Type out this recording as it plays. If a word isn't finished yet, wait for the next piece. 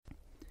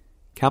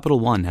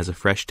Capital One has a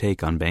fresh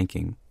take on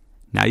banking.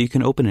 Now you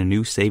can open a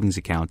new savings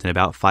account in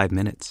about 5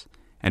 minutes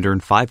and earn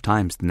 5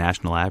 times the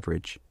national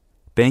average.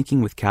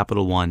 Banking with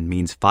Capital One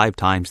means 5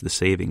 times the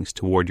savings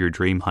toward your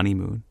dream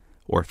honeymoon,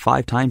 or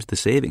 5 times the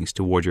savings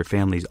toward your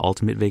family's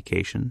ultimate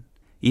vacation,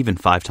 even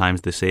 5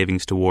 times the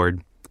savings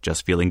toward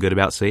just feeling good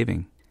about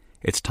saving.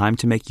 It's time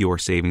to make your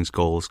savings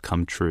goals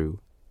come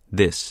true.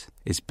 This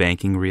is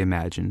Banking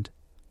Reimagined.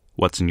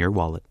 What's in your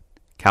wallet?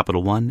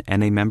 Capital One,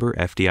 NA member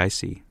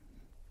FDIC.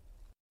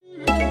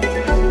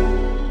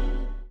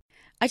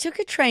 I took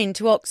a train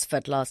to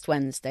Oxford last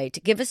Wednesday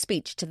to give a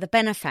speech to the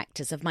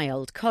benefactors of my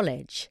old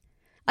college.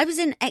 I was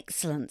in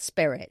excellent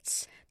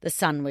spirits. The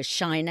sun was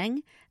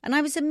shining, and I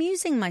was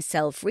amusing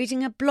myself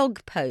reading a blog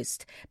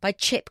post by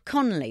Chip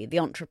Conley, the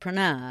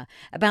entrepreneur,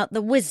 about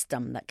the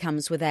wisdom that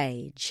comes with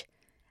age.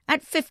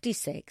 At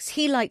 56,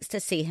 he likes to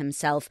see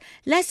himself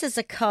less as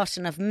a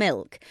carton of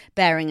milk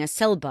bearing a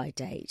sell-by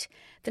date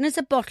than as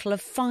a bottle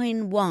of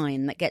fine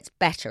wine that gets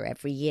better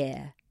every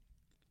year.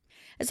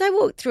 As I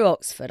walked through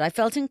Oxford, I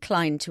felt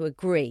inclined to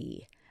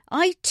agree.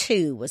 I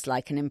too was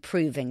like an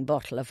improving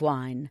bottle of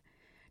wine.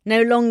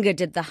 No longer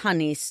did the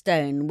honey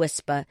stone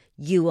whisper,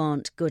 "You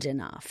aren't good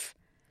enough."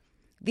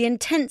 The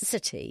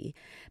intensity,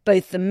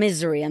 both the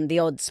misery and the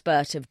odd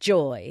spurt of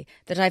joy,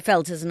 that I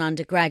felt as an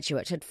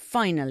undergraduate had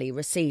finally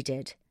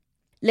receded.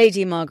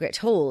 Lady Margaret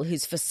Hall,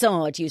 whose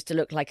facade used to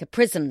look like a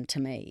prison to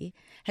me,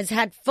 has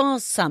had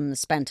vast sums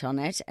spent on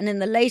it and in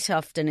the late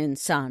afternoon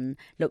sun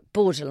looked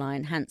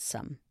borderline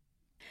handsome.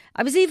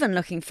 I was even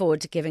looking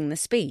forward to giving the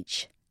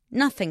speech.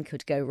 Nothing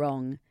could go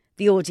wrong.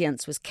 The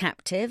audience was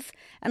captive,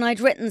 and I'd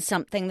written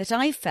something that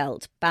I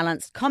felt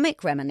balanced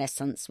comic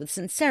reminiscence with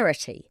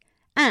sincerity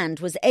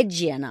and was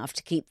edgy enough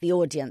to keep the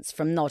audience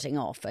from nodding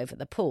off over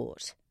the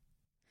port.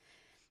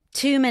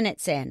 2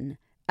 minutes in,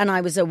 and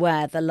I was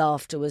aware the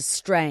laughter was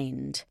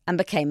strained and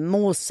became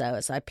more so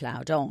as I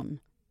ploughed on.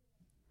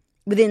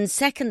 Within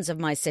seconds of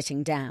my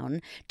sitting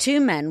down, 2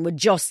 men were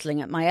jostling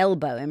at my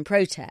elbow in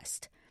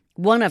protest.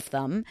 One of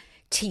them,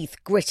 teeth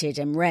gritted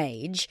in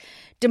rage,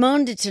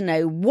 demanded to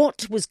know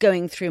what was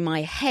going through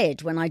my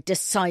head when I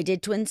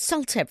decided to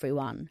insult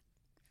everyone.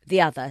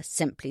 The other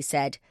simply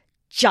said,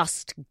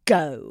 "Just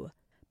go,"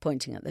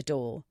 pointing at the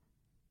door.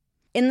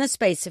 In the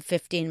space of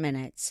 15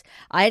 minutes,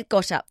 I had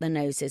got up the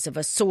noses of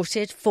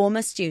assorted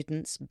former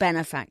students,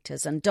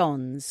 benefactors and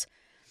dons.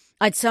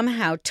 I'd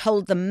somehow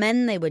told the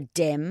men they were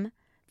dim,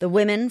 the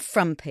women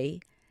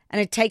frumpy, and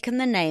had taken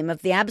the name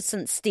of the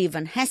absent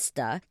Stephen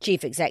Hester,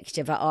 chief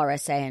executive at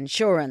RSA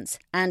Insurance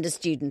and a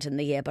student in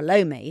the year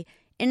below me,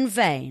 in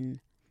vain.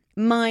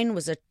 Mine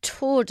was a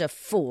tour de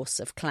force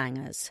of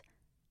clangers.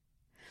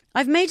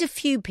 I've made a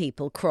few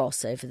people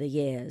cross over the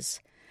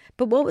years,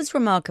 but what was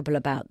remarkable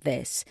about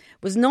this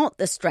was not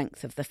the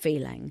strength of the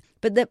feeling,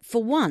 but that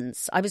for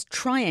once I was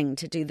trying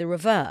to do the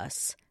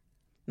reverse.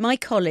 My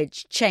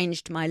college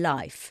changed my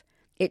life.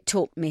 It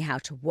taught me how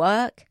to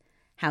work,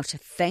 how to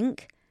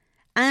think,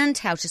 and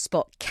how to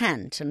spot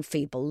cant and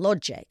feeble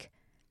logic.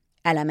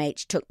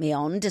 LMH took me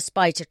on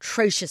despite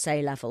atrocious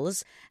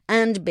A-levels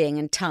and being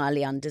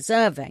entirely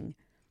undeserving,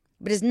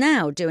 but is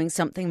now doing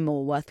something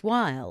more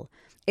worthwhile.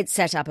 It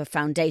set up a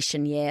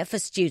foundation year for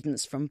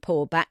students from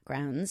poor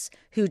backgrounds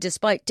who,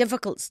 despite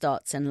difficult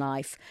starts in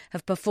life,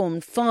 have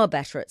performed far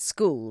better at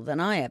school than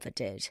I ever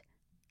did.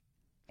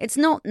 It's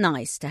not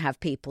nice to have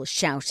people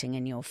shouting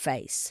in your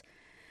face,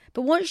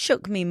 but what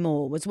shook me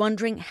more was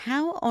wondering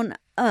how on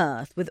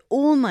earth, with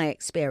all my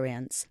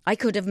experience, I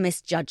could have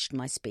misjudged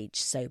my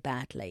speech so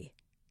badly.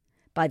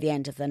 By the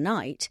end of the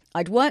night,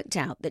 I'd worked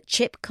out that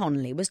Chip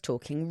Conley was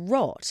talking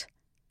rot.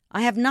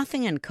 I have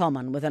nothing in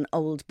common with an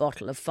old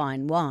bottle of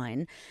fine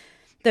wine,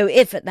 though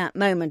if at that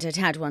moment I'd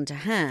had one to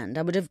hand,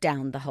 I would have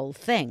downed the whole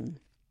thing.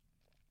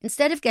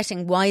 Instead of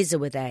getting wiser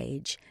with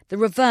age, the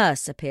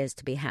reverse appears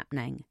to be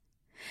happening.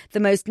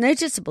 The most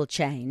noticeable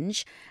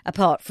change,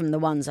 apart from the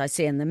ones I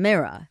see in the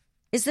mirror,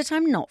 is that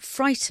I'm not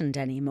frightened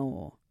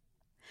anymore.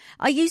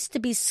 I used to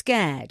be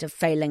scared of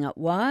failing at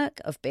work,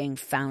 of being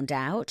found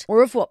out,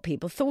 or of what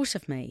people thought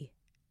of me.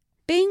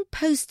 Being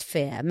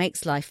post-fear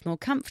makes life more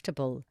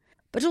comfortable,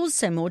 but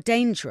also more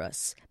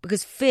dangerous,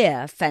 because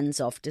fear fends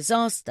off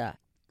disaster.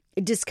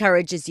 It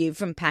discourages you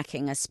from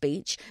packing a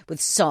speech with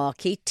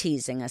sarky,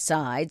 teasing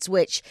asides,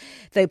 which,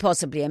 though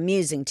possibly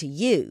amusing to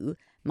you,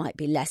 might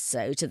be less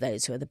so to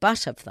those who are the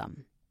butt of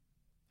them.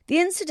 The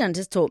incident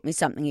has taught me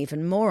something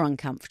even more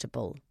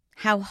uncomfortable: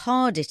 how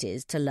hard it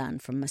is to learn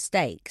from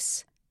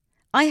mistakes.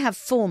 I have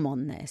form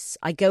on this.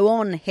 I go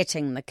on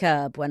hitting the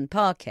curb when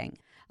parking.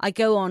 I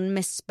go on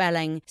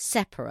misspelling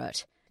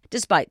separate,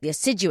 despite the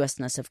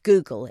assiduousness of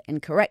Google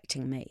in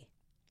correcting me.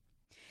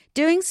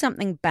 Doing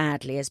something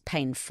badly is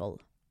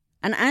painful,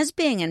 and as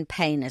being in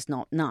pain is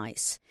not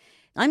nice,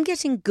 I'm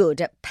getting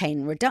good at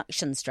pain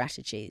reduction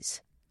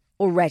strategies.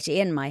 Already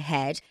in my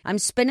head, I'm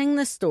spinning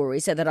the story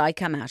so that I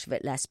come out of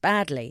it less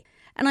badly,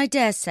 and I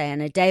dare say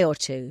in a day or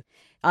two,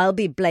 I'll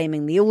be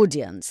blaming the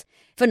audience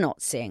for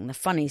not seeing the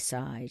funny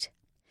side.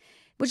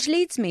 Which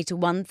leads me to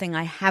one thing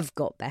I have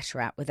got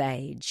better at with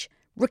age: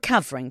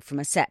 recovering from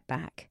a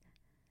setback.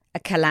 A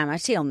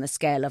calamity on the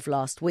scale of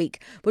last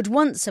week would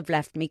once have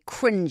left me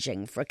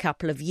cringing for a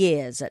couple of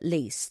years at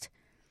least.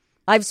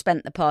 I've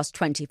spent the past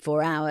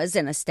 24 hours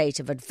in a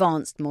state of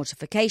advanced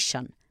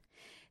mortification.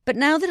 But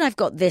now that I've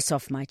got this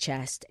off my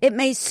chest, it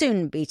may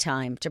soon be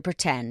time to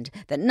pretend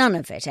that none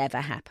of it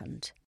ever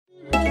happened.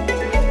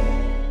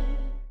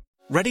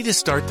 Ready to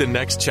start the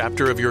next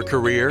chapter of your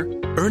career?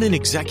 Earn an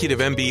executive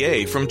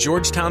MBA from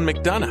Georgetown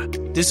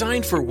McDonough,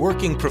 designed for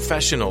working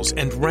professionals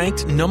and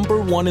ranked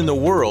 #1 in the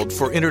world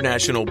for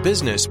international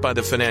business by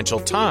the Financial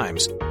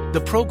Times.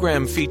 The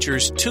program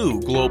features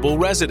 2 global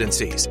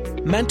residencies,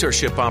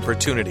 mentorship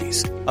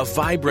opportunities, a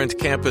vibrant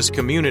campus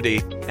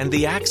community, and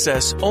the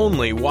access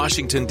only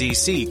Washington,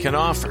 D.C. can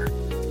offer.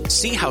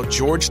 See how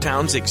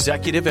Georgetown's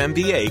Executive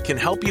MBA can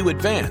help you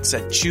advance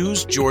at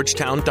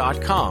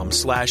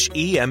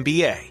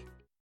choosegeorgetown.com/EMBA.